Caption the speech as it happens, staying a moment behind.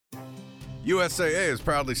USAA is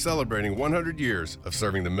proudly celebrating 100 years of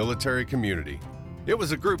serving the military community. It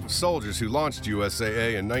was a group of soldiers who launched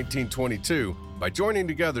USAA in 1922 by joining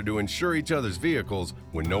together to insure each other's vehicles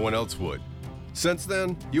when no one else would. Since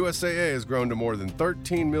then, USAA has grown to more than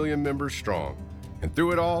 13 million members strong. And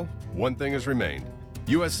through it all, one thing has remained.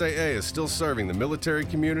 USAA is still serving the military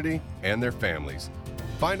community and their families.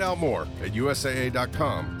 Find out more at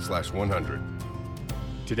usaa.com/100.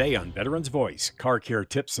 Today on Veterans Voice, car care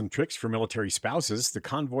tips and tricks for military spouses. The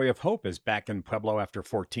Convoy of Hope is back in Pueblo after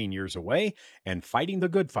 14 years away and fighting the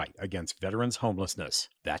good fight against veterans' homelessness.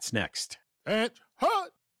 That's next. And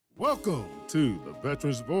hot! Welcome to the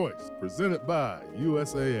Veterans Voice, presented by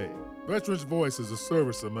USAA. Veterans Voice is a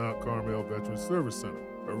service of Mount Carmel Veterans Service Center,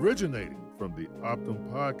 originating from the Optum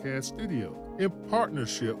Podcast Studio in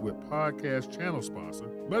partnership with podcast channel sponsor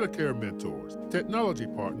Medicare Mentors, technology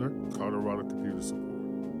partner Colorado Computer Support,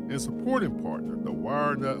 and supporting partner the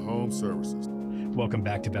WireNut Home Services. Welcome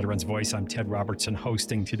back to Veterans Voice. I'm Ted Robertson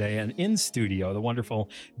hosting today, and in studio, the wonderful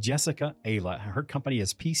Jessica Ayla. Her company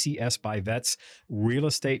is PCS by Vets Real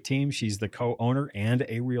Estate Team. She's the co-owner and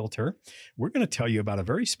a realtor. We're going to tell you about a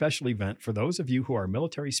very special event for those of you who are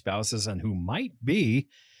military spouses and who might be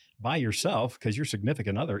by yourself because your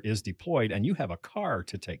significant other is deployed and you have a car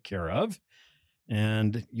to take care of.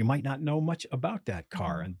 And you might not know much about that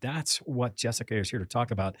car. And that's what Jessica is here to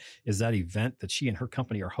talk about, is that event that she and her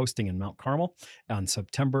company are hosting in Mount Carmel on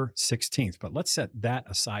September 16th. But let's set that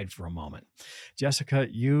aside for a moment. Jessica,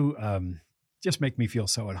 you just make me feel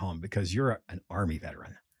so at home because you're an Army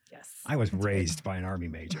veteran. Yes. I was raised by an Army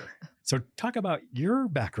major. So talk about your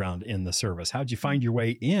background in the service. How'd you find your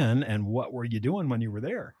way in and what were you doing when you were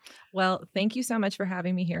there? Well, thank you so much for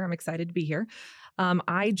having me here. I'm excited to be here.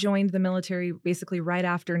 I joined the military basically right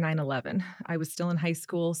after 9/11. I was still in high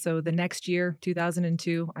school. So the next year,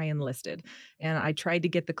 2002, I enlisted. And I tried to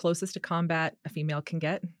get the closest to combat a female can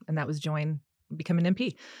get, and that was become an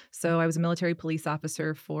MP. So I was a military police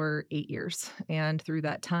officer for 8 years. And through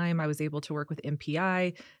that time, I was able to work with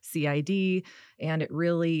MPI, CID, and it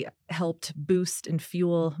really helped boost and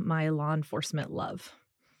fuel my law enforcement love.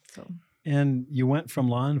 And you went from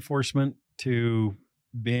law enforcement to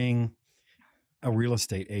being a real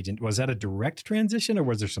estate agent. Was that a direct transition or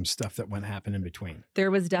was there some stuff that happened in between? There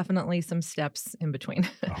was definitely some steps in between.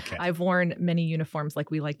 Okay. I've worn many uniforms. Like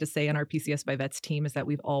we like to say on our PCS by Vets team is that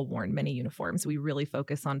we've all worn many uniforms. We really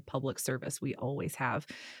focus on public service. We always have.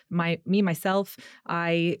 Myself,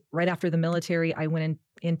 right after the military, I went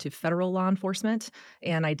into federal law enforcement,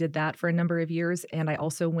 and I did that for a number of years. And I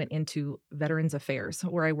also went into Veterans Affairs,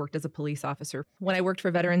 where I worked as a police officer. When I worked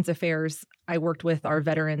for Veterans Affairs, I worked with our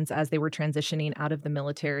veterans as they were transitioning out of the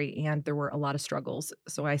military, and there were a lot of struggles.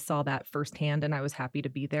 So I saw that firsthand, and I was happy to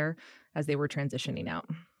be there as they were transitioning out.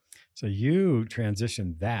 So you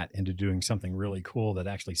transitioned that into doing something really cool that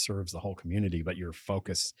actually serves the whole community, but your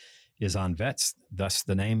focus is on vets, thus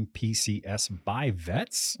the name PCS by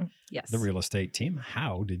Vets, yes, the real estate team.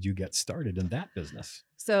 How did you get started in that business?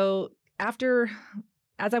 So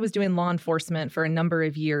as I was doing law enforcement for a number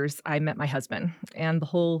of years, I met my husband, and the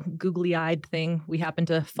whole googly-eyed thing, we happened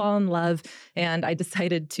to fall in love, and I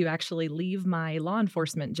decided to actually leave my law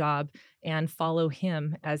enforcement job and follow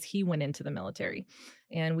him as he went into the military.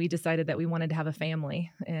 And we decided that we wanted to have a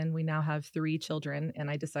family, and we now have 3 children,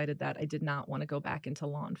 and I decided that I did not want to go back into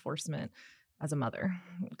law enforcement as a mother,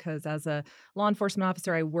 because as a law enforcement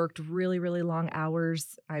officer, I worked really, really long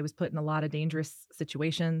hours. I was put in a lot of dangerous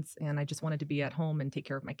situations, and I just wanted to be at home and take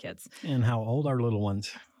care of my kids. And how old are little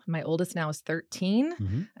ones? My oldest now is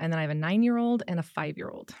 13, and then I have a 9-year-old and a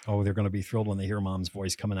 5-year-old. Oh, they're going to be thrilled when they hear mom's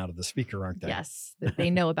voice coming out of the speaker, aren't they? Yes, they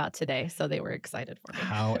know about today, so they were excited for me.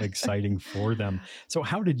 How exciting for them. So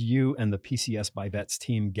how did you and the PCS by Vets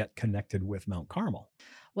team get connected with Mount Carmel?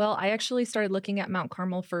 Well, I actually started looking at Mount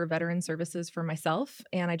Carmel for veteran services for myself,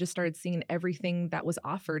 and I just started seeing everything that was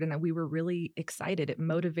offered, and we were really excited. It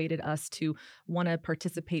motivated us to want to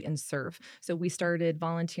participate and serve. So we started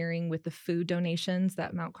volunteering with the food donations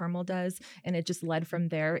that Mount Carmel does, and it just led from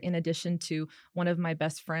there. In addition to one of my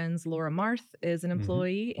best friends, Laura Marth, is an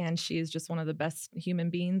employee, and she is just one of the best human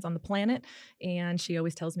beings on the planet, and she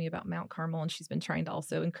always tells me about Mount Carmel, and she's been trying to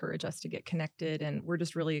also encourage us to get connected, and we're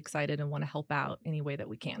just really excited and want to help out any way that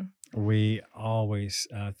we can. We always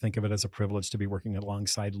think of it as a privilege to be working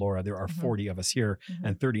alongside Laura. There are 40 of us here,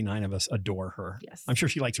 and 39 of us adore her. Yes. I'm sure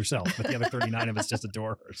she likes herself, but the other 39 of us just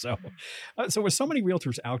adore her. So with so many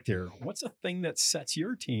realtors out there, what's a thing that sets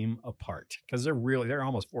your team apart? Because there are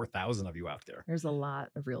almost 4,000 of you out there. There's a lot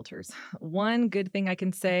of realtors. One good thing I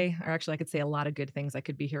can say, or actually I could say a lot of good things. I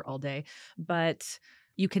could be here all day, but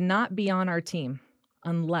you cannot be on our team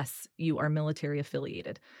unless you are military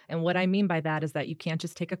affiliated. And what I mean by that is that you can't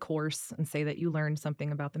just take a course and say that you learned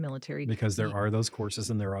something about the military. Because there are those courses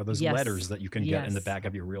and there are those Yes. letters that you can get in the Yes. back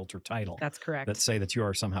of your realtor title That's correct. that say that you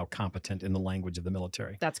are somehow competent in the language of the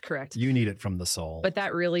military. That's correct. You need it from the soul. But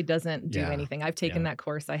that really doesn't do Yeah. anything. I've taken that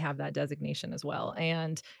course. I have that designation as well,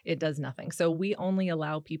 and it does nothing. So we only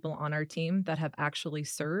allow people on our team that have actually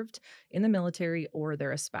served in the military or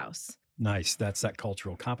they're a spouse. Nice. That's that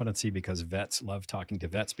cultural competency, because vets love talking to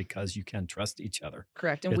vets because you can trust each other.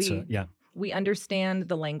 Correct. And we understand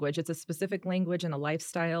the language. It's a specific language and a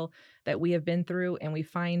lifestyle that we have been through. And we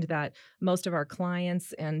find that most of our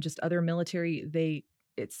clients and just other military,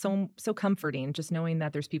 it's so comforting just knowing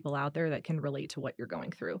that there's people out there that can relate to what you're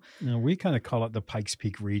going through. Now, we kind of call it the Pikes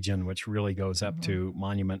Peak region, which really goes up to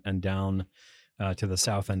Monument and down to the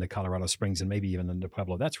south end of Colorado Springs and maybe even into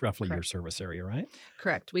Pueblo. That's roughly your service area, right?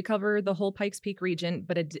 Correct. We cover the whole Pikes Peak region,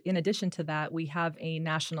 but in addition to that, we have a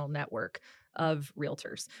national network of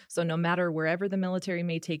realtors. So no matter wherever the military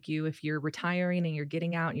may take you, if you're retiring and you're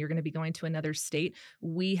getting out and you're going to be going to another state,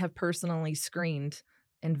 we have personally screened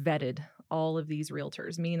and vetted all of these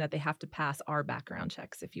realtors, meaning that they have to pass our background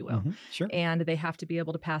checks, if you will. Sure. And they have to be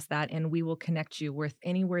able to pass that, and we will connect you with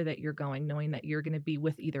anywhere that you're going, knowing that you're going to be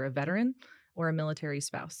with either a veteran or a military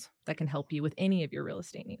spouse that can help you with any of your real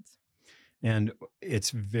estate needs. And it's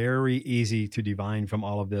very easy to divine from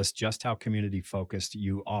all of this just how community focused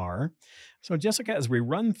you are. So, Jessica, as we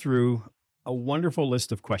run through a wonderful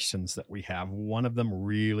list of questions that we have, one of them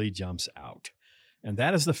really jumps out. And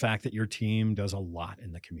that is the fact that your team does a lot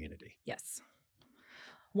in the community. Yes.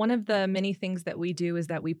 One of the many things that we do is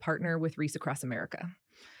that we partner with Wreaths Across America.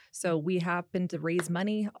 So we happen to raise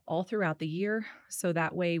money all throughout the year. So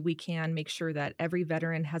that way we can make sure that every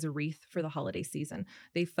veteran has a wreath for the holiday season.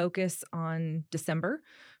 They focus on December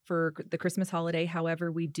for the Christmas holiday.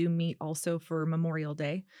 However, we do meet also for Memorial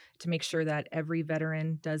Day to make sure that every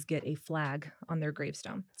veteran does get a flag on their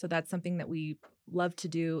gravestone. So that's something that we love to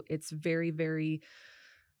do. It's very, very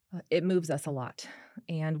it moves us a lot.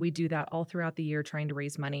 And we do that all throughout the year trying to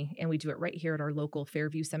raise money. And we do it right here at our local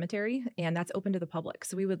Fairview Cemetery. And that's open to the public.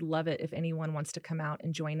 So we would love it if anyone wants to come out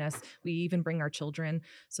and join us. We even bring our children.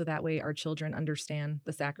 So that way our children understand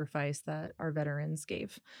the sacrifice that our veterans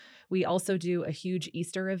gave. We also do a huge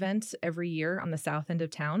Easter event every year on the south end of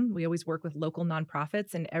town. We always work with local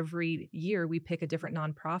nonprofits. And every year we pick a different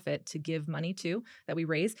nonprofit to give money to that we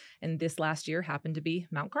raise. And this last year happened to be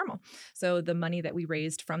Mount Carmel. So the money that we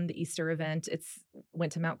raised from the Easter event,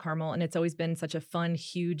 went to Mount Carmel, and it's always been such a fun,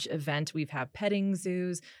 huge event. We've had petting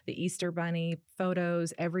zoos, the Easter bunny,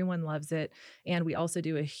 photos, everyone loves it. And we also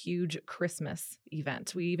do a huge Christmas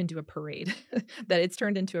event. We even do a parade that it's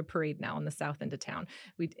turned into a parade now on the south end of town.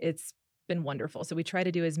 It's been wonderful. So we try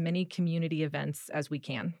to do as many community events as we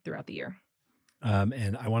can throughout the year.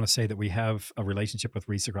 And I want to say that we have a relationship with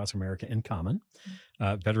Wreaths Across America in common.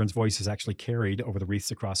 Veterans Voice is actually carried over the Wreaths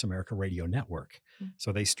Across America radio network.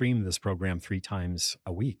 So they stream this program 3 times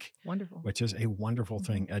a week. Wonderful. Which is a wonderful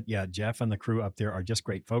thing. Jeff and the crew up there are just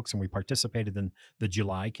great folks. And we participated in the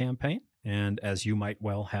July campaign. And as you might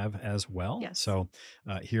well have as well. Yes. So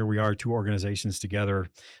here we are, 2 organizations together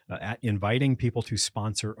inviting people to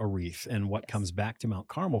sponsor a wreath. And what comes back to Mount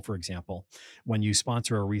Carmel, for example, when you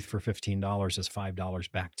sponsor a wreath for $15 is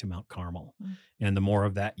 $5 back to Mount Carmel. And the more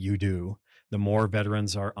of that you do, the more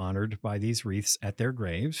veterans are honored by these wreaths at their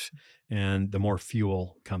graves, and the more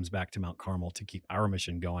fuel comes back to Mount Carmel to keep our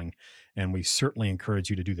mission going. And we certainly encourage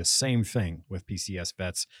you to do the same thing with PCS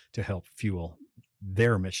vets to help fuel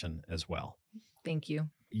their mission as well. Thank you.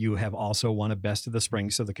 You have also won a Best of the Spring,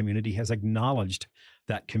 so the community has acknowledged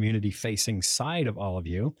that community-facing side of all of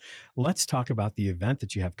you. Let's talk about the event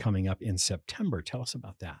that you have coming up in September. Tell us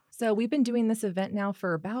about that. So we've been doing this event now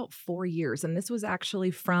for about 4 years, and this was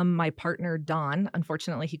actually from my partner, Don.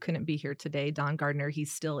 Unfortunately, he couldn't be here today. Don Gardner,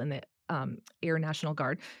 he's still in the Air National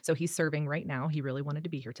Guard. So he's serving right now. He really wanted to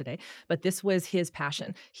be here today, but this was his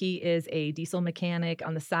passion. He is a diesel mechanic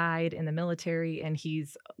on the side in the military, and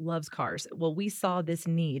loves cars. Well, we saw this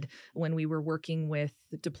need when we were working with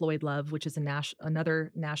Deployed Love, which is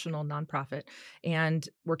another national nonprofit, and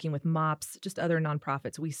working with MOPS, just other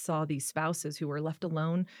nonprofits. We saw these spouses who were left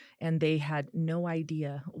alone, and they had no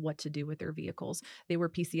idea what to do with their vehicles. They were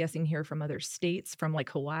PCSing here from other states, from like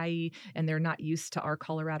Hawaii, and they're not used to our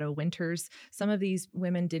Colorado winter. Some of these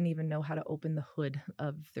women didn't even know how to open the hood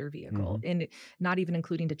of their vehicle, and not even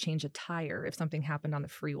including to change a tire if something happened on the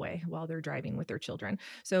freeway while they're driving with their children.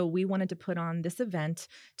 So we wanted to put on this event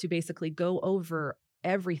to basically go over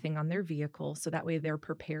everything on their vehicle so that way they're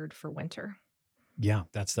prepared for winter. Yeah,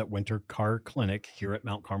 that's that winter car clinic here at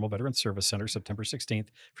Mount Carmel Veterans Service Center, September 16th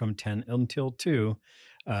from 10 until 2,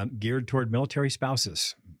 geared toward military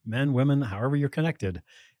spouses, men, women, however you're connected.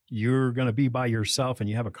 You're going to be by yourself and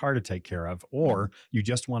you have a car to take care of, or you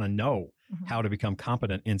just want to know how to become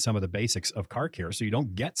competent in some of the basics of car care so you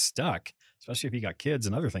don't get stuck, especially if you got kids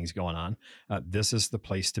and other things going on. This is the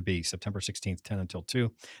place to be, September 16th, 10 until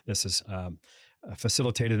 2. This is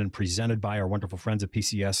facilitated and presented by our wonderful friends at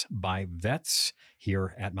PCS by Vets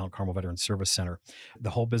here at Mount Carmel Veterans Service Center. The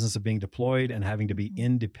whole business of being deployed and having to be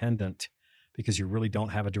independent because you really don't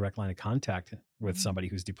have a direct line of contact with somebody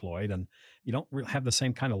who's deployed, and you don't really have the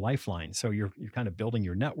same kind of lifeline. So you're kind of building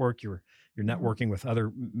your network. You're networking with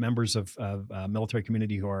other members of military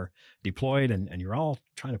community who are deployed, and you're all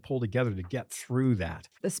trying to pull together to get through that.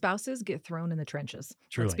 The spouses get thrown in the trenches.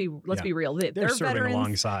 Truly. Let's be real. They're serving veterans.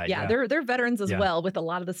 Alongside. Yeah, they're veterans as well with a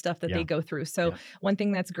lot of the stuff that they go through. So one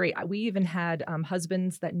thing that's great, we even had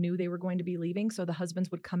husbands that knew they were going to be leaving. So the husbands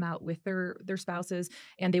would come out with their spouses,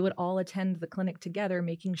 and they would all attend the clinic together,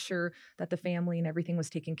 making sure that the family and everything was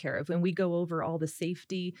taken care of. And we go over all the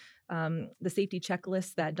safety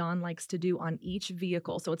checklists that Don likes to do on each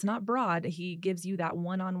vehicle. So it's not broad. He gives you that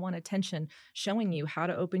one-on-one attention, showing you how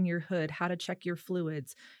to open your hood, how to check your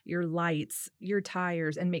fluids, your lights, your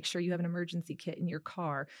tires, and make sure you have an emergency kit in your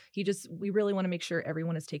car. We really want to make sure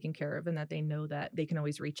everyone is taken care of and that they know that they can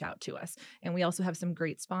always reach out to us. And we also have some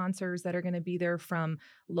great sponsors that are going to be there, from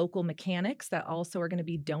local mechanics that also are going to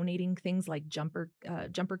be donating things like jumper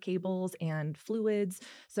cables and fluids.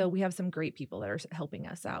 So we have some great people that are helping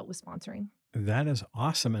us out with sponsoring. That is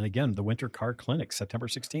awesome. And again, the Winter Car Clinic, September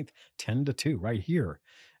 16th, 10 to 2, right here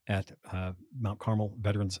at Mount Carmel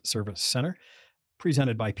Veterans Service Center,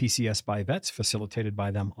 presented by PCS by Vets, facilitated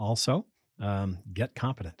by them also. Get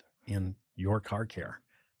competent in your car care.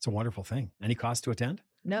 It's a wonderful thing. Any cost to attend?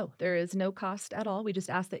 No, there is no cost at all. We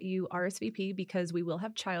just ask that you RSVP because we will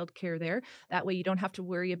have childcare there. That way you don't have to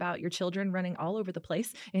worry about your children running all over the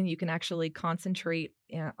place, and you can actually concentrate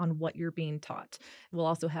on what you're being taught. We'll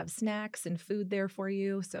also have snacks and food there for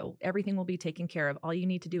you. So everything will be taken care of. All you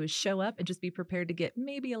need to do is show up and just be prepared to get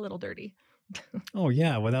maybe a little dirty. Oh,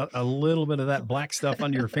 yeah. Without a little bit of that black stuff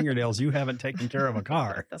under your fingernails, you haven't taken care of a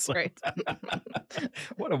car. That's right.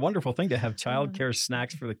 What a wonderful thing to have childcare,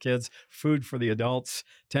 snacks for the kids, food for the adults,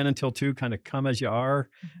 10 until 2, kind of come as you are,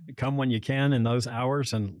 come when you can in those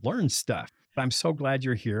hours and learn stuff. I'm so glad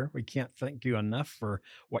you're here. We can't thank you enough for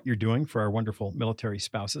what you're doing for our wonderful military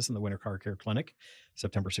spouses in the Winter Car Care Clinic,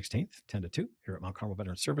 September 16th, 10 to 2, here at Mount Carmel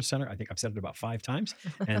Veterans Service Center. I think I've said it about 5 times,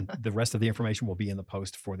 and the rest of the information will be in the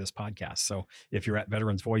post for this podcast. So if you're at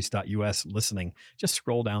veteransvoice.us listening, just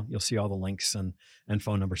scroll down. You'll see all the links and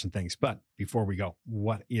phone numbers and things. But before we go,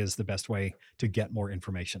 what is the best way to get more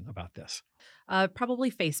information about this? Probably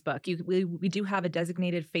Facebook. We do have a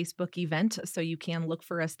designated Facebook event, so you can look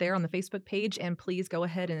for us there on the Facebook page, and please go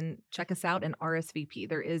ahead and check us out and RSVP.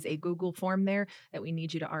 There is a Google form there that we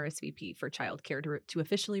need you to RSVP for childcare to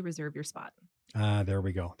officially reserve your spot. There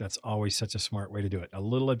we go. That's always such a smart way to do it. A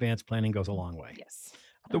little advanced planning goes a long way. Yes.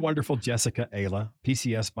 The wonderful Jessica Ayla,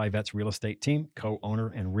 PCS by Vets Real Estate Team, co-owner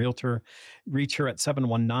and realtor. Reach her at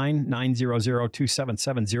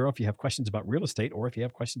 719-900-2770 if you have questions about real estate or if you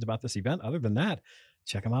have questions about this event. Other than that,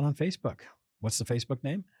 check them out on Facebook. What's the Facebook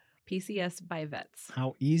name? PCS by Vets.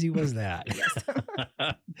 How easy was that? Yes.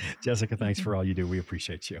 Jessica, thanks for all you do. We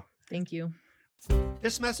appreciate you. Thank you.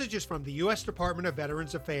 This message is from the U.S. Department of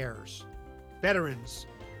Veterans Affairs. Veterans,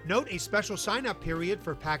 note a special sign-up period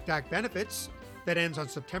for PACT Act benefits that ends on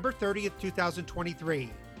September 30th, 2023.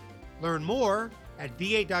 Learn more at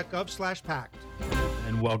va.gov/PACT.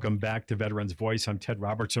 And welcome back to Veterans Voice. I'm Ted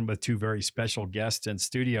Robertson with 2 very special guests in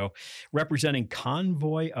studio representing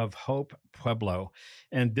Convoy of Hope Pueblo.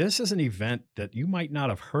 And this is an event that you might not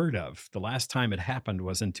have heard of. The last time it happened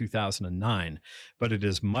was in 2009, but it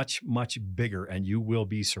is much, much bigger, and you will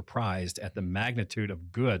be surprised at the magnitude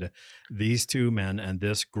of good these 2 men and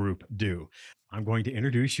this group do. I'm going to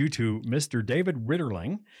introduce you to Mr. David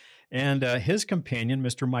Ritterling and his companion,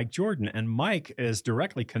 Mr. Mike Jordan. And Mike is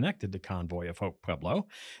directly connected to Convoy of Hope Pueblo.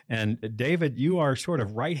 And David, you are sort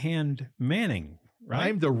of right-hand manning, right?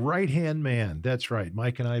 I'm the right-hand man. That's right.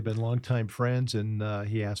 Mike and I have been longtime friends, and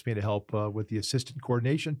he asked me to help with the assistant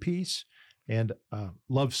coordination piece, and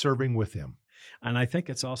love serving with him. And I think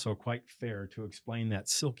it's also quite fair to explain that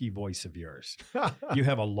silky voice of yours. You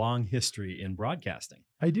have a long history in broadcasting.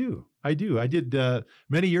 I do. I did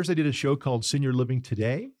many years. I did a show called Senior Living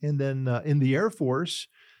Today. And then in the Air Force,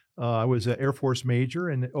 I was an Air Force major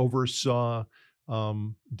and oversaw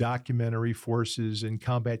documentary forces and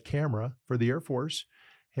combat camera for the Air Force.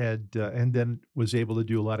 had and then was able to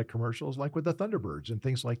do a lot of commercials like with the Thunderbirds and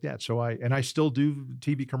things like that. So I still do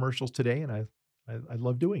TV commercials today, and I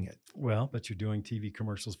love doing it. Well, but you're doing TV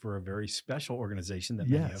commercials for a very special organization that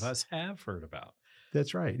many of Yes. us have heard about.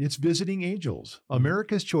 That's right. It's Visiting Angels,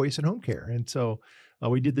 America's Choice in Home Care. And so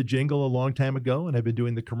we did the jingle a long time ago, and I've been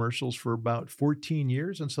doing the commercials for about 14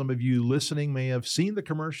 years. And some of you listening may have seen the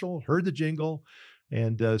commercial, heard the jingle.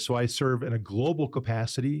 And so I serve in a global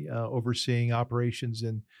capacity, overseeing operations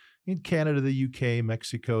in Canada, the UK,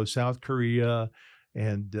 Mexico, South Korea,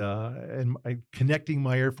 and connecting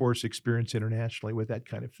my Air Force experience internationally with that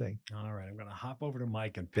kind of thing. All right. I'm going to hop over to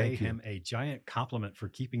Mike and pay him a giant compliment for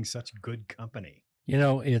keeping such good company. You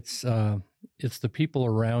know, it's the people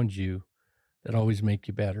around you that always make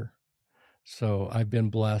you better. So I've been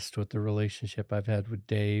blessed with the relationship I've had with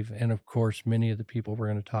Dave, and of course, many of the people we're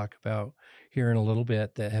going to talk about here in a little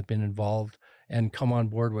bit that have been involved and come on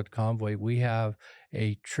board with Convoy. We have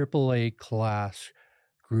a AAA class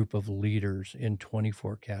group of leaders in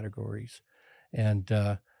 24 categories, and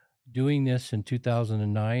doing this in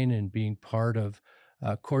 2009 and being part of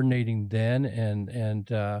coordinating then and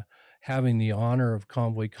having the honor of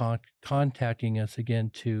Convoy contacting us again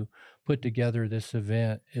to put together this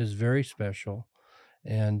event is very special,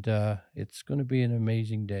 and it's going to be an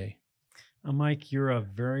amazing day. Mike, you're a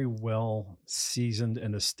very well seasoned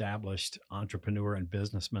and established entrepreneur and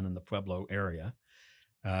businessman in the Pueblo area.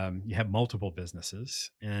 You have multiple businesses,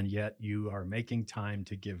 and yet you are making time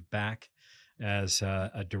to give back as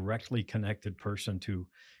a directly connected person to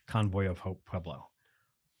Convoy of Hope Pueblo.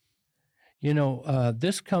 You know,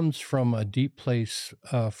 this comes from a deep place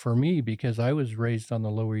for me because I was raised on the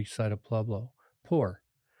Lower East Side of Pueblo, poor.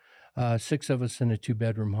 6 of us in a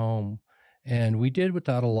 2-bedroom home. And we did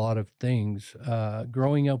without a lot of things.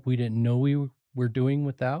 Growing up, we didn't know we were doing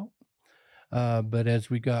without. But as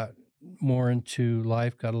we got more into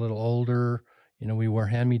life, got a little older, you know, we wore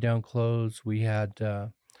hand-me-down clothes. We had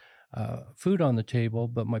food on the table,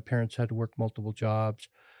 but my parents had to work multiple jobs.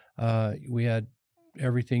 We had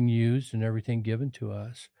everything used and everything given to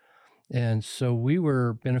us. And so we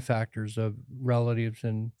were benefactors of relatives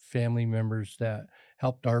and family members that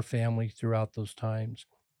helped our family throughout those times.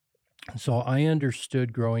 So I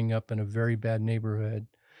understood growing up in a very bad neighborhood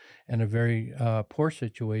and a very poor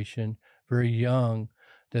situation, very young,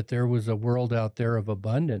 that there was a world out there of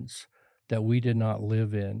abundance that we did not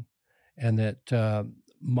live in, and that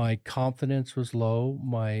my confidence was low,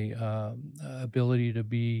 my ability to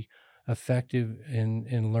be effective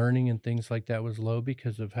in learning and things like that was low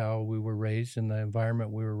because of how we were raised and the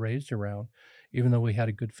environment we were raised around, even though we had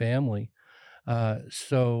a good family.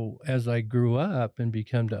 So as I grew up and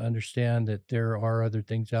became to understand that there are other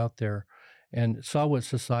things out there and saw what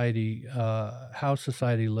society, how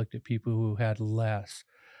society looked at people who had less,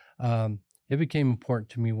 it became important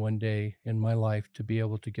to me one day in my life to be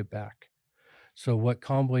able to give back. So what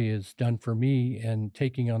Convoy has done for me and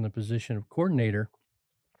taking on the position of coordinator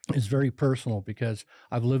is very personal because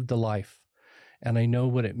I've lived the life and I know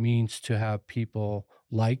what it means to have people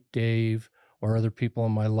like Dave or other people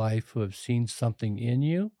in my life who have seen something in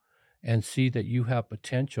you and see that you have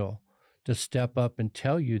potential to step up and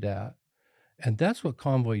tell you that. And that's what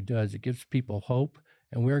Convoy does. It gives people hope,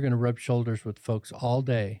 and we're going to rub shoulders with folks all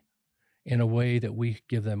day in a way that we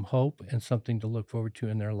give them hope and something to look forward to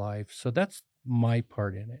in their life. So that's my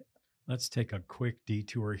part in it. Let's take a quick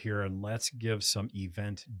detour here and let's give some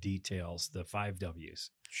event details, the 5 W's.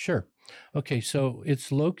 Sure. Okay, so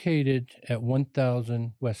it's located at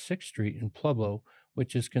 1000 West 6th Street in Pueblo,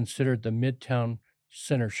 which is considered the Midtown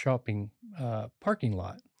Center shopping parking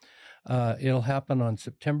lot. It'll happen on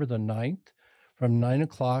September the 9th from 9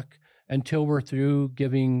 o'clock until we're through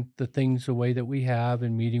giving the things away that we have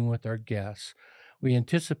and meeting with our guests. We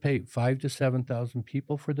anticipate 5,000 to 7,000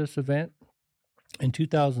 people for this event. In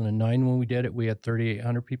 2009, when we did it, we had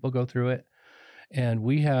 3,800 people go through it. And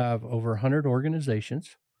we have over 100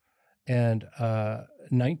 organizations and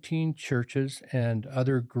 19 churches and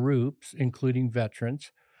other groups, including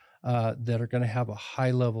veterans, that are going to have a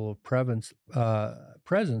high level of presence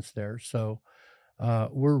there. So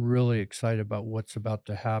we're really excited about what's about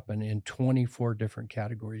to happen in 24 different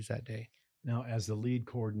categories that day. Now, as the lead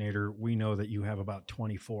coordinator, we know that you have about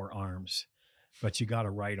 24 arms, but you got a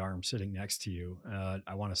right arm sitting next to you.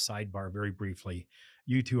 I want to sidebar very briefly.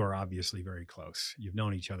 You two are obviously very close. You've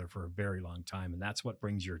known each other for a very long time, and that's what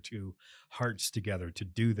brings your two hearts together to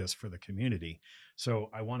do this for the community. So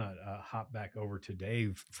I want to hop back over to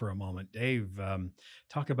Dave for a moment. Dave,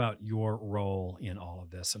 talk about your role in all of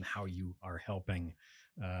this and how you are helping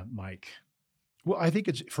Mike. Well, I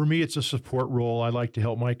think for me, it's a support role. I like to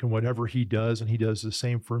help Mike in whatever he does, and he does the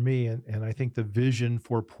same for me. And I think the vision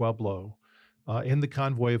for Pueblo in the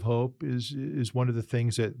Convoy of Hope is one of the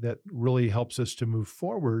things that really helps us to move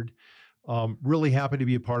forward. Really happy to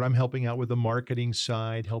be a part. I'm helping out with the marketing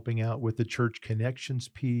side, helping out with the church connections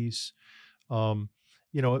piece.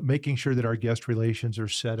 Making sure that our guest relations are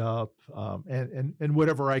set up, and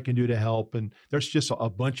whatever I can do to help. And there's just a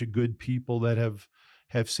bunch of good people that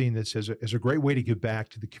have seen this as a great way to give back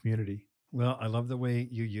to the community. Well, I love the way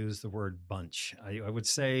you use the word bunch. I would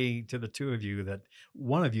say to the two of you that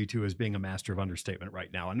one of you two is being a master of understatement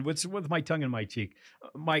right now. And with my tongue in my cheek,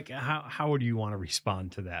 Mike, how would you want to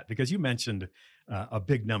respond to that? Because you mentioned a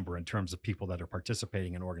big number in terms of people that are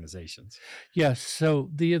participating in organizations. Yes. So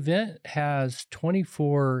the event has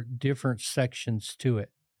 24 different sections to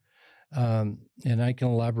it. And I can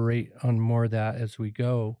elaborate on more of that as we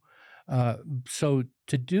go. So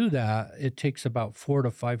to do that, it takes about 400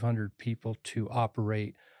 to 500 people to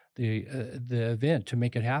operate the event to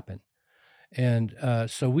make it happen. And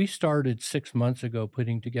so we started 6 months ago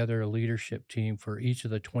putting together a leadership team for each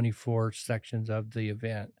of the 24 sections of the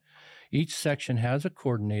event. Each section has a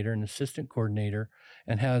coordinator, an assistant coordinator,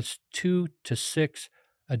 and has 2 to 6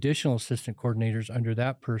 additional assistant coordinators under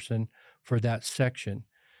that person for that section.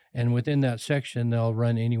 And within that section, they'll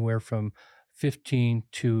run anywhere from 15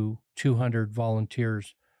 to 200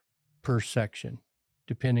 volunteers per section,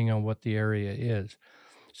 depending on what the area is.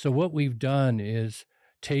 So what we've done is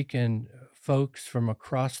taken folks from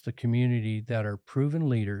across the community that are proven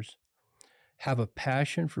leaders, have a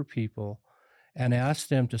passion for people, and asked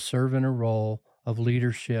them to serve in a role of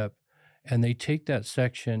leadership. And they take that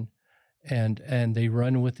section and they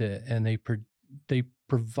run with it, and they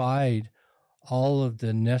provide all of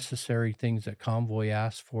the necessary things that Convoy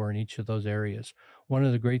asks for in each of those areas. One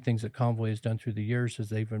of the great things that Convoy has done through the years is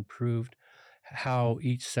they've improved how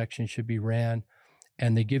each section should be ran,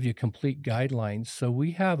 and they give you complete guidelines. So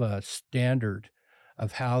we have a standard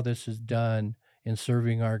of how this is done in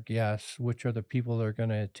serving our guests, which are the people that are going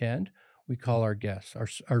to attend. We call our guests, our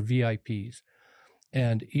VIPs.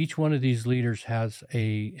 And each one of these leaders has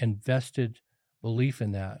a invested belief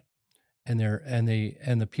in that. And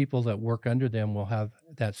the people that work under them will have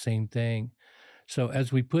that same thing. So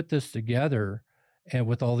as we put this together, and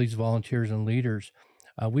with all these volunteers and leaders,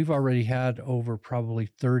 we've already had over probably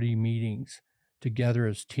 30 meetings together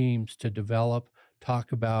as teams to develop,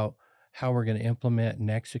 talk about how we're going to implement and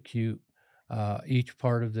execute each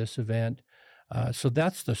part of this event. So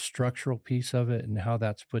that's the structural piece of it and how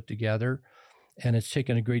that's put together. And it's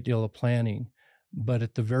taken a great deal of planning. But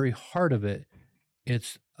at the very heart of it,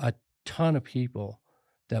 it's a ton of people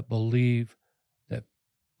that believe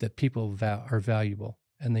that people are valuable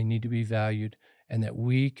and they need to be valued, and that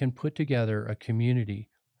we can put together a community,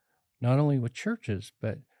 not only with churches,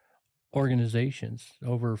 but organizations,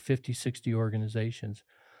 over 50, 60 organizations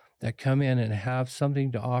that come in and have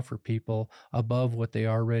something to offer people above what they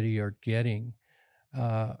already are getting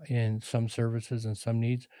in some services and some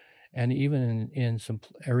needs, and even in some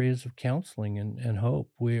areas of counseling and hope.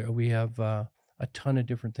 We have a ton of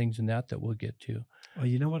different things in that we'll get to. Well,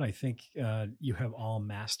 you know what I think you have all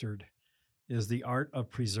mastered is the art of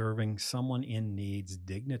preserving someone in need's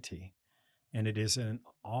dignity. And it is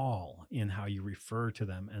all in how you refer to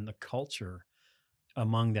them and the culture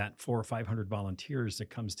among that 400 or 500 volunteers that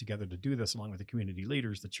comes together to do this, along with the community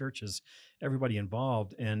leaders, the churches, everybody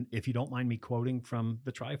involved. And if you don't mind me quoting from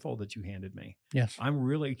the trifold that you handed me, yes, I'm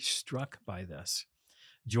really struck by this.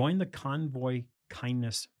 Join the Convoy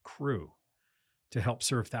Kindness Crew to help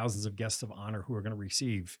serve thousands of guests of honor who are going to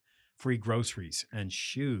receive free groceries and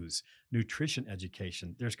shoes, nutrition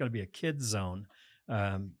education. There's going to be a kids zone,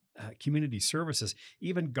 community services,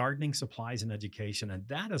 even gardening supplies and education. And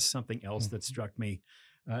that is something else that struck me.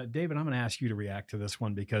 David, I'm going to ask you to react to this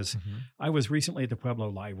one because I was recently at the Pueblo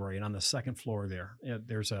Library, and on the second floor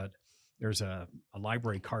there's a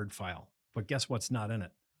library card file. But guess what's not in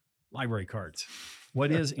it? Library cards.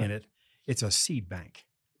 What is in it? It's a seed bank.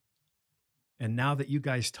 And now that you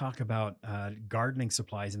guys talk about gardening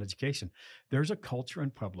supplies and education, there's a culture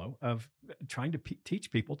in Pueblo of trying to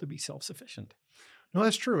teach people to be self-sufficient. No,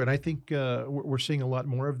 that's true. And I think we're seeing a lot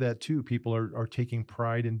more of that too. People are taking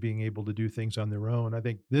pride in being able to do things on their own. I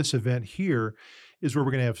think this event here is where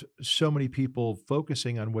we're going to have so many people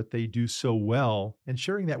focusing on what they do so well and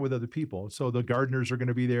sharing that with other people. So the gardeners are going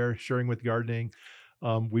to be there sharing with gardening.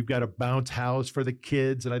 We've got a bounce house for the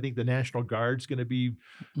kids, and I think the National Guard's going to be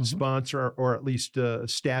sponsor or at least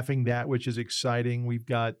staffing that, which is exciting. We've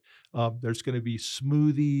got there's going to be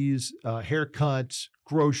smoothies, haircuts,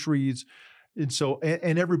 groceries. And so,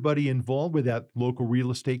 and everybody involved with that local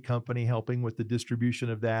real estate company helping with the distribution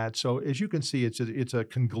of that. So as you can see, it's a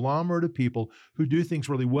conglomerate of people who do things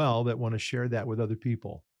really well that want to share that with other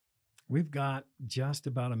people. We've got just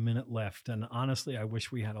about a minute left. And honestly, I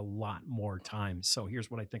wish we had a lot more time. So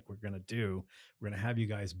here's what I think we're going to do. We're going to have you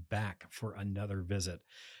guys back for another visit.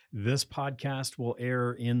 This podcast will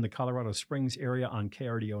air in the Colorado Springs area on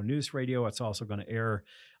KRDO News Radio. It's also going to air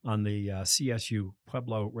on the CSU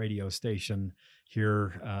Pueblo radio station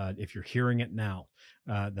here. If you're hearing it now,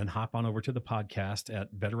 then hop on over to the podcast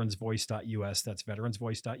at veteransvoice.us. That's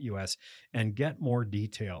veteransvoice.us, and get more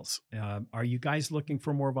details. Are you guys looking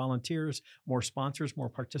for more volunteers, more sponsors, more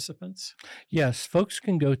participants? Yes, folks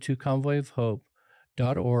can go to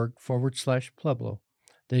convoyofhope.org/Pueblo.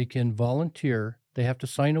 They can volunteer. They have to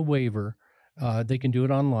sign a waiver. They can do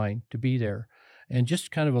it online to be there. And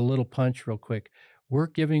just kind of a little punch real quick. We're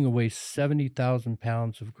giving away 70,000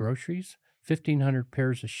 pounds of groceries, 1,500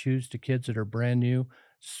 pairs of shoes to kids that are brand new,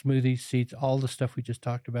 smoothies, seats, all the stuff we just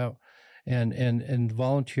talked about. And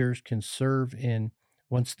volunteers can serve in,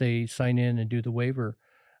 once they sign in and do the waiver,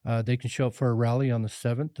 they can show up for a rally on the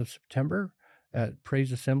 7th of September at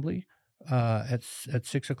Praise Assembly at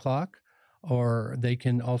 6 o'clock. Or they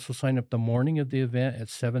can also sign up the morning of the event at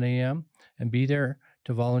 7 a.m. and be there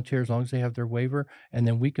to volunteer as long as they have their waiver, and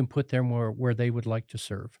then we can put them where they would like to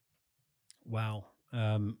serve. Wow.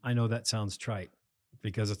 I know that sounds trite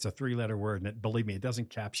because it's a 3-letter word, and believe me, it doesn't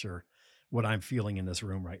capture what I'm feeling in this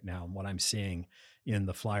room right now and what I'm seeing in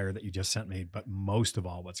the flyer that you just sent me, but most of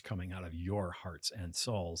all, what's coming out of your hearts and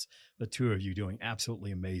souls, the two of you doing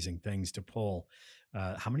absolutely amazing things to pull.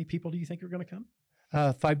 How many people do you think are going to come?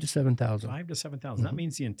 5,000 to 7,000. 5,000 to 7,000. That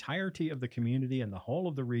means the entirety of the community and the whole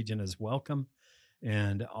of the region is welcome.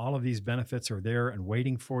 And all of these benefits are there and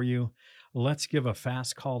waiting for you. Let's give a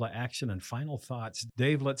fast call to action and final thoughts.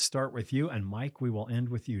 Dave, let's start with you. And Mike, we will end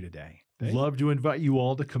with you today. Dave? Love to invite you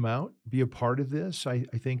all to come out, be a part of this. I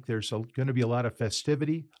think there's going to be a lot of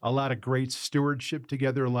festivity, a lot of great stewardship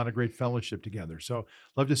together, a lot of great fellowship together. So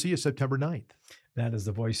love to see you September 9th. That is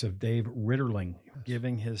the voice of Dave Ritterling,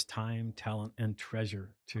 giving his time, talent, and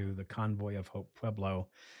treasure to the Convoy of Hope Pueblo.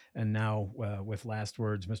 And now, with last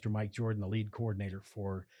words, Mr. Mike Jordan, the lead coordinator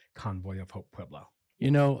for Convoy of Hope Pueblo.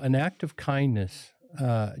 You know, an act of kindness,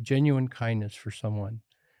 genuine kindness for someone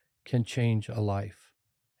can change a life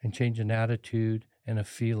and change an attitude and a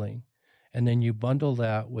feeling. And then you bundle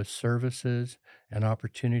that with services and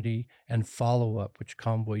opportunity and follow-up, which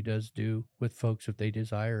Convoy does do with folks if they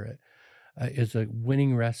desire it. Is a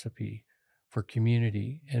winning recipe for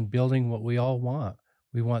community and building what we all want.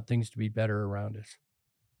 We want things to be better around us.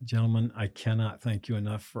 Gentlemen, I cannot thank you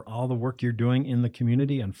enough for all the work you're doing in the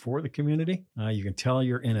community and for the community. You can tell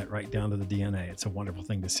you're in it right down to the DNA. It's a wonderful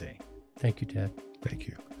thing to see. Thank you, Ted. Thank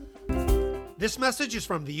you. This message is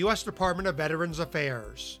from the U.S. Department of Veterans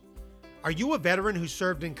Affairs. Are you a veteran who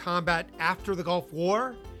served in combat after the Gulf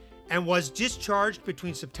War and was discharged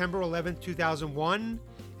between September 11, 2001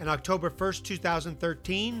 and October 1st,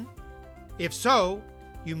 2013? If so,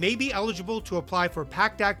 you may be eligible to apply for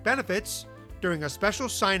PACT Act benefits during a special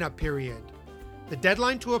sign-up period. The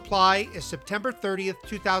deadline to apply is September 30th,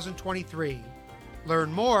 2023.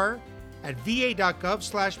 Learn more at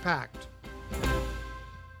va.gov/PACT.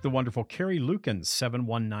 The wonderful Carrie Lukens,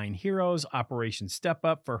 719 Heroes, Operation Step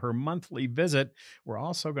Up, for her monthly visit. We're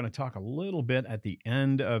also going to talk a little bit at the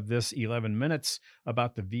end of this 11 minutes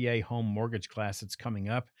about the VA home mortgage class that's coming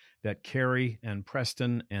up that Carrie and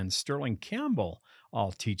Preston and Sterling Campbell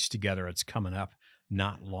all teach together. It's coming up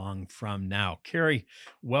not long from now. Carrie,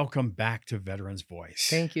 welcome back to Veterans Voice.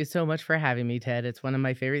 Thank you so much for having me, Ted. It's one of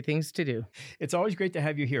my favorite things to do. It's always great to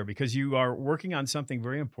have you here because you are working on something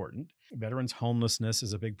very important. Veterans homelessness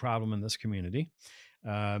is a big problem in this community.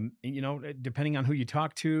 You know, depending on who you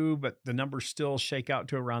talk to, but the numbers still shake out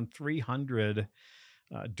to around 300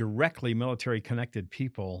 directly military connected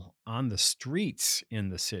people on the streets in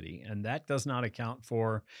the city. And that does not account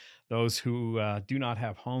for those who do not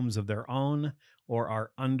have homes of their own or are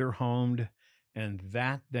underhomed. And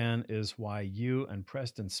that then is why you and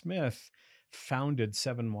Preston Smith founded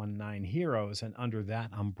 719 Heroes, and under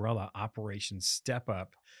that umbrella, Operation Step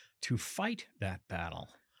Up, to fight that battle.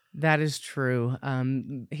 That is true.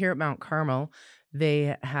 Here at Mount Carmel,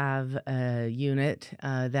 they have a unit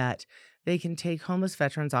that they can take homeless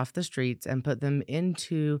veterans off the streets and put them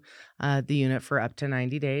into the unit for up to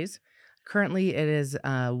 90 days. Currently, it is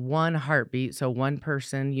one heartbeat, so one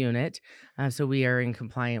person unit. So we are in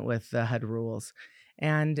compliant with the HUD rules.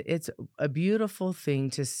 And it's a beautiful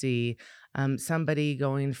thing to see somebody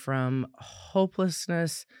going from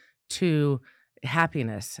hopelessness to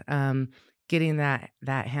happiness. getting that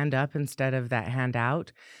hand up instead of that hand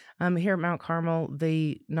out. Here at Mount Carmel,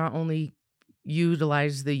 they not only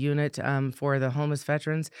utilize the unit for the homeless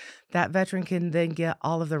veterans, that veteran can then get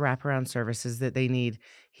all of the wraparound services that they need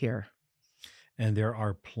here. And there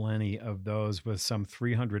are plenty of those with some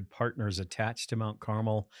 300 partners attached to Mount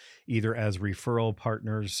Carmel, either as referral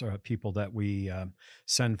partners, people that we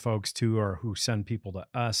send folks to or who send people to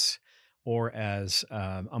us, or as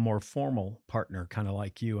a more formal partner, kind of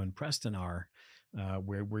like you and Preston are,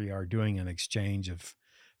 where we are doing an exchange of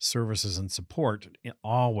services and support,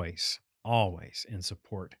 always in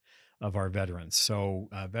support of our veterans. So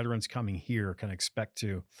veterans coming here can expect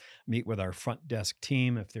to meet with our front desk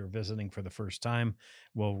team. If they're visiting for the first time,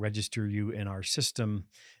 we'll register you in our system,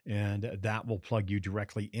 and that will plug you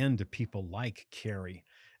directly into people like Carrie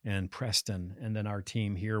and Preston, and then our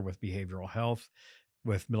team here with behavioral health,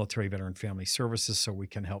 with military veteran family services, so we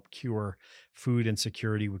can help cure food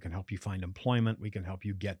insecurity. We can help you find employment. We can help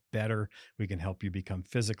you get better. We can help you become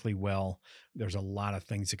physically well. There's a lot of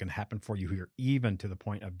things that can happen for you here, even to the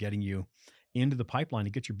point of getting you into the pipeline to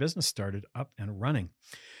get your business started up and running.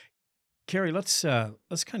 Carrie, let's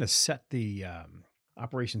kind of set the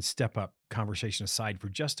Operation Step Up conversation aside for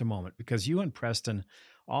just a moment, because you and Preston,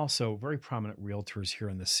 also very prominent realtors here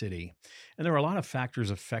in the city, and there are a lot of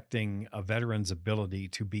factors affecting a veteran's ability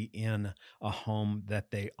to be in a home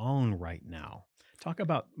that they own right now. Talk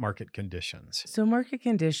about market conditions. So, market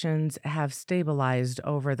conditions have stabilized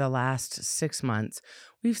over the last 6 months.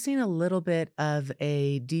 We've seen a little bit of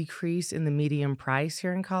a decrease in the median price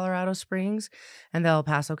here in Colorado Springs and the El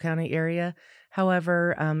Paso County area.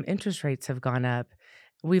 However, interest rates have gone up.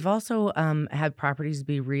 We've also had properties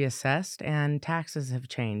be reassessed and taxes have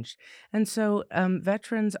changed. And so,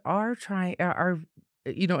 veterans are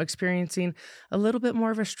experiencing a little bit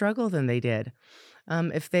more of a struggle than they did.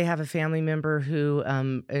 If they have a family member who,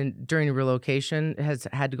 during relocation, has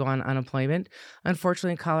had to go on unemployment,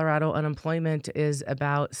 unfortunately, Colorado unemployment is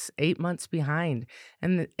about 8 months behind,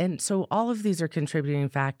 and so all of these are contributing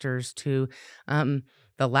factors to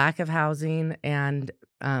the lack of housing, and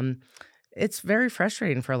it's very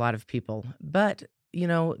frustrating for a lot of people. But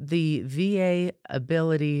the VA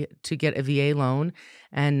ability to get a VA loan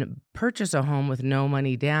and purchase a home with no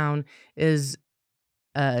money down is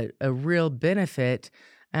a real benefit.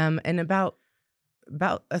 And about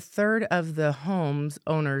a third of the homes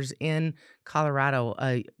owners in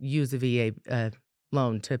Colorado use a VA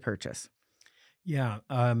loan to purchase. Yeah,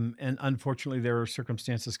 and unfortunately, there are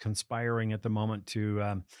circumstances conspiring at the moment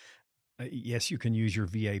to. Yes, you can use your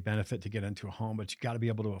VA benefit to get into a home, but you got to be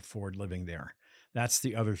able to afford living there. That's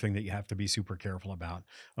the other thing that you have to be super careful about.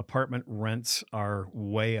 Apartment rents are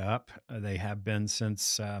way up. They have been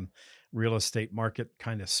since real estate market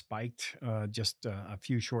kind of spiked just a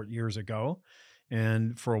few short years ago.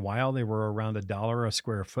 And for a while, they were around $1 a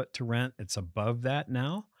square foot to rent. It's above that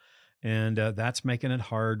now. And that's making it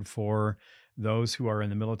hard for those who are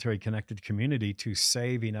in the military connected community to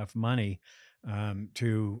save enough money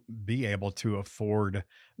to be able to afford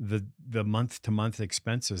the month to month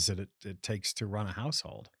expenses that it takes to run a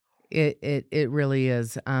household. It really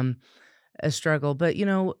is a struggle. But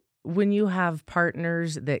when you have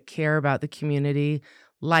partners that care about the community,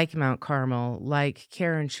 like Mount Carmel, like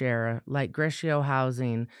Care and Share, like Greshio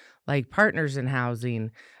Housing, like Partners in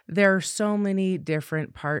Housing, there are so many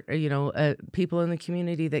different people in the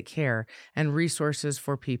community that care and resources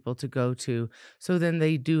for people to go to. So then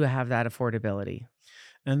they do have that affordability.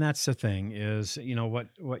 And that's the thing is,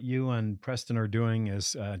 what you and Preston are doing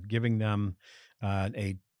is giving them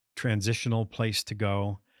a transitional place to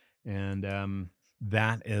go. And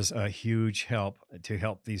that is a huge help to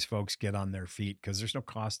help these folks get on their feet, because there's no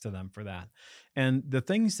cost to them for that. And the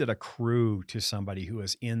things that accrue to somebody who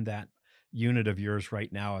is in that unit of yours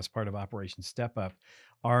right now as part of Operation Step Up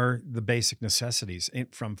are the basic necessities,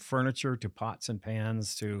 from furniture to pots and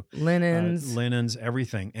pans to linens,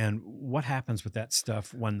 everything. And what happens with that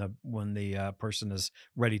stuff when the person is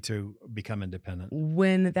ready to become independent?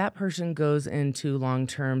 When that person goes into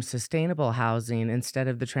long-term sustainable housing instead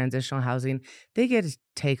of the transitional housing, they get to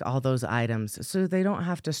take all those items so they don't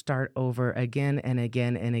have to start over again and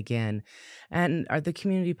again and again. And are the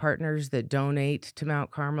community partners that donate to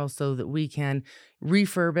Mount Carmel so that we can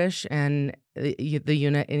refurbish and the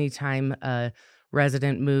unit anytime a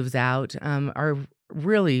resident moves out are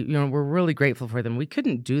really, we're really grateful for them. We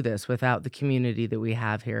couldn't do this without the community that we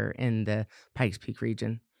have here in the Pikes Peak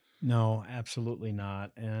region. No, absolutely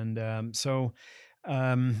not. And so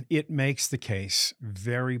it makes the case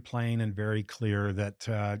very plain and very clear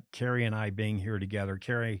that Carrie and I being here together,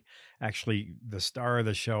 Carrie, actually the star of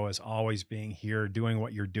the show, is always being here, doing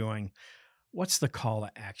what you're doing. What's the call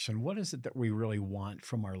to action? What is it that we really want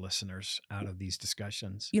from our listeners out of these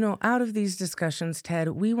discussions? Out of these discussions, Ted,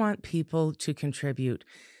 we want people to contribute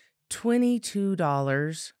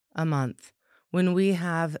 $22 a month. When we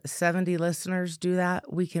have 70 listeners do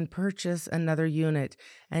that, we can purchase another unit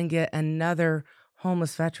and get another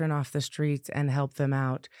homeless veteran off the streets and help them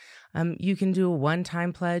out. You can do a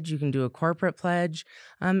one-time pledge. You can do a corporate pledge.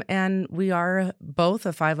 And we are both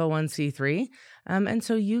a 501c3. And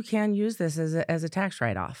so you can use this as a tax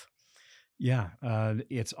write-off. Yeah,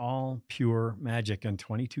 it's all pure magic, and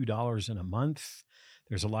 $22 in a month.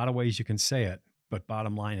 There's a lot of ways you can say it, but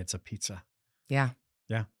bottom line, it's a pizza. Yeah.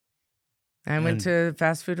 Yeah. I went to a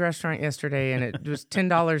fast food restaurant yesterday, and it was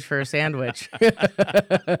 $10 for a sandwich.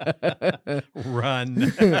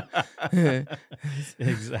 Run.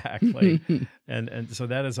 Exactly. And so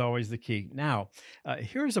that is always the key. Now,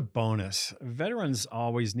 here's a bonus. Veterans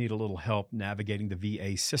always need a little help navigating the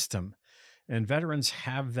VA system, and veterans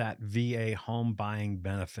have that VA home buying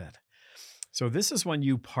benefit. So this is when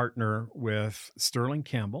you partner with Sterling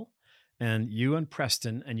Campbell, and you and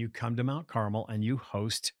Preston, and you come to Mount Carmel and you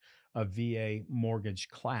host a VA mortgage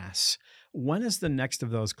class. When is the next of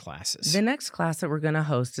those classes? The next class that we're going to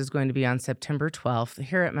host is going to be on September 12th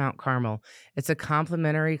here at Mount Carmel. It's a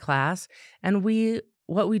complimentary class, and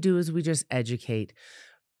what we do is we just educate.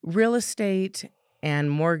 Real estate and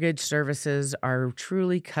mortgage services are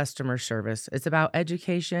truly customer service. It's about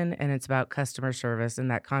education, and it's about customer service and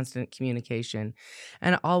that constant communication.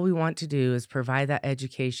 And all we want to do is provide that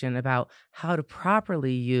education about how to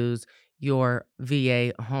properly use your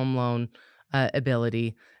VA home loan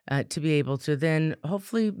ability to be able to then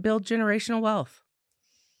hopefully build generational wealth.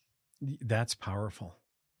 That's powerful.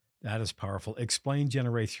 That is powerful. Explain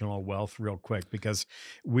generational wealth real quick, because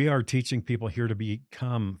we are teaching people here to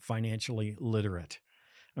become financially literate.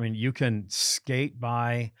 I mean, you can skate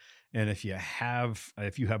by, and if you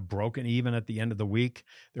have broken even at the end of the week,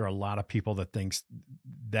 there are a lot of people that thinks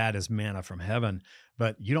that is manna from heaven,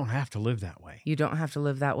 but you don't have to live that way. You don't have to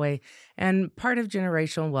live that way. And part of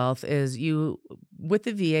generational wealth is with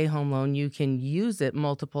the VA home loan, you can use it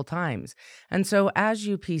multiple times. And so as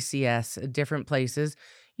you PCS different places,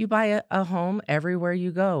 you buy a home everywhere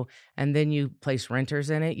you go, and then you place renters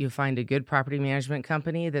in it. You find a good property management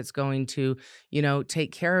company that's going to,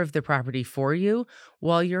 take care of the property for you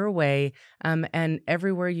while you're away, and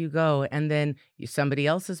everywhere you go. And then somebody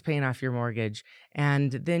else is paying off your mortgage.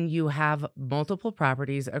 And then you have multiple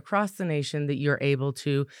properties across the nation that you're able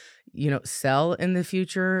to, sell in the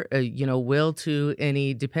future, will to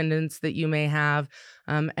any dependents that you may have.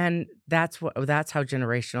 And that's how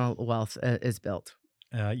generational wealth is built.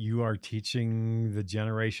 You are teaching the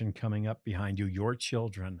generation coming up behind you, your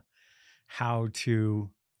children, how to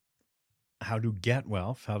get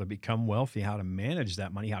wealth, how to become wealthy, how to manage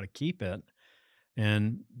that money, how to keep it.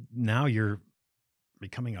 And now you're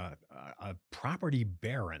becoming a property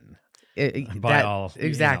baron.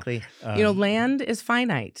 Exactly. Land is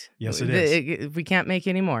finite. Yes, it is. We can't make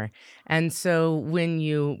any more. And so when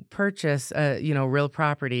you purchase, real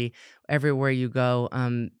property everywhere you go,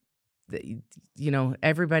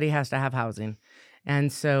 everybody has to have housing.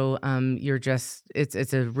 And so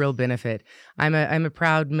it's a real benefit. I'm a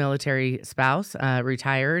proud military spouse,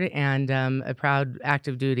 retired, and a proud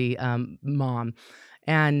active duty mom.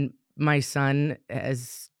 And my son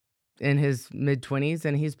is in his mid-20s,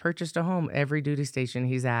 and he's purchased a home every duty station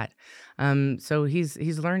he's at. So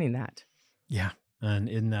he's learning that. Yeah. And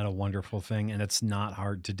isn't that a wonderful thing? And it's not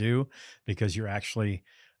hard to do, because you're actually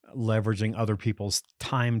leveraging other people's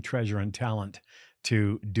time, treasure, and talent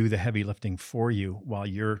to do the heavy lifting for you while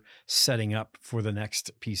you're setting up for the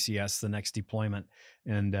next PCS, the next deployment,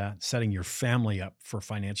 and setting your family up for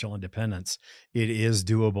financial independence. It is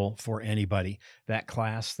doable for anybody. That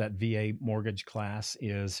class, that VA mortgage class,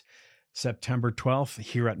 is September 12th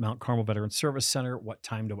here at Mount Carmel Veterans Service Center. What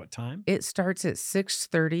time to what time? It starts at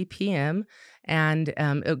 6:30 p.m. and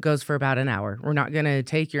it goes for about an hour. We're not going to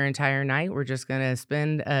take your entire night. We're just going to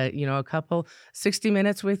spend, a couple 60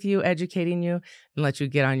 minutes with you, educating you, and let you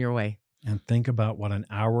get on your way. And think about what an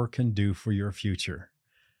hour can do for your future.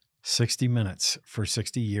 60 minutes for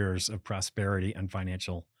 60 years of prosperity and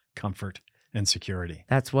financial comfort and security.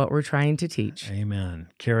 That's what we're trying to teach. Amen.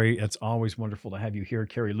 Carrie, it's always wonderful to have you here.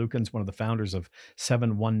 Carrie Lukens, one of the founders of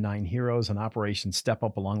 719 Heroes and Operation Step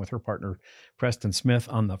Up, along with her partner, Preston Smith,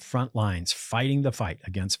 on the front lines, fighting the fight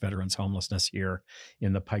against veterans homelessness here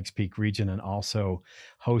in the Pikes Peak region, and also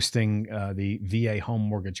hosting the VA home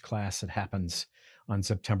mortgage class that happens on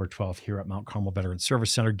September 12th here at Mount Carmel Veterans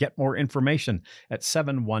Service Center. Get more information at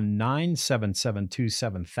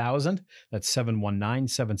 719-772-7000. That's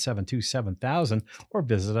 719-772-7000, or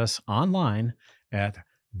visit us online at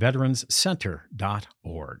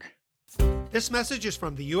veteranscenter.org. This message is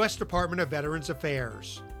from the U.S. Department of Veterans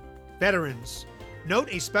Affairs. Veterans, note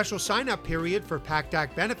a special sign-up period for PACT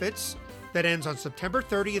Act benefits that ends on September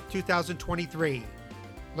 30th, 2023.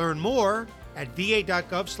 Learn more at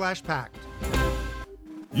va.gov/PACT.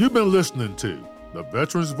 You've been listening to The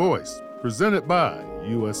Veterans Voice, presented by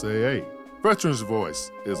USAA. Veterans Voice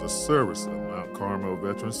is a service of Mount Carmel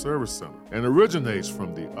Veterans Service Center and originates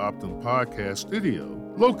from the Optum Podcast Studio,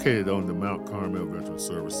 located on the Mount Carmel Veterans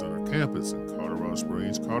Service Center campus in Colorado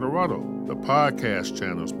Springs, Colorado. The podcast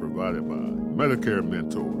channel is provided by Medicare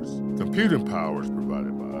Mentors. Computing power is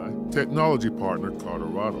provided by Technology Partner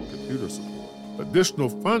Colorado Computer Support. Additional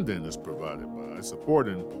funding is provided by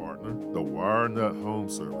supporting partner, the WireNut Home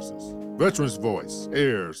Services. Veterans Voice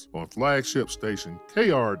airs on flagship station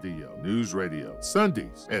KRDO News Radio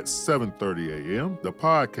Sundays at 7:30 a.m. The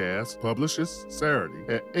podcast publishes Saturday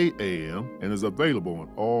at 8 a.m. and is available on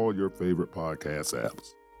all your favorite podcast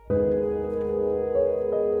apps.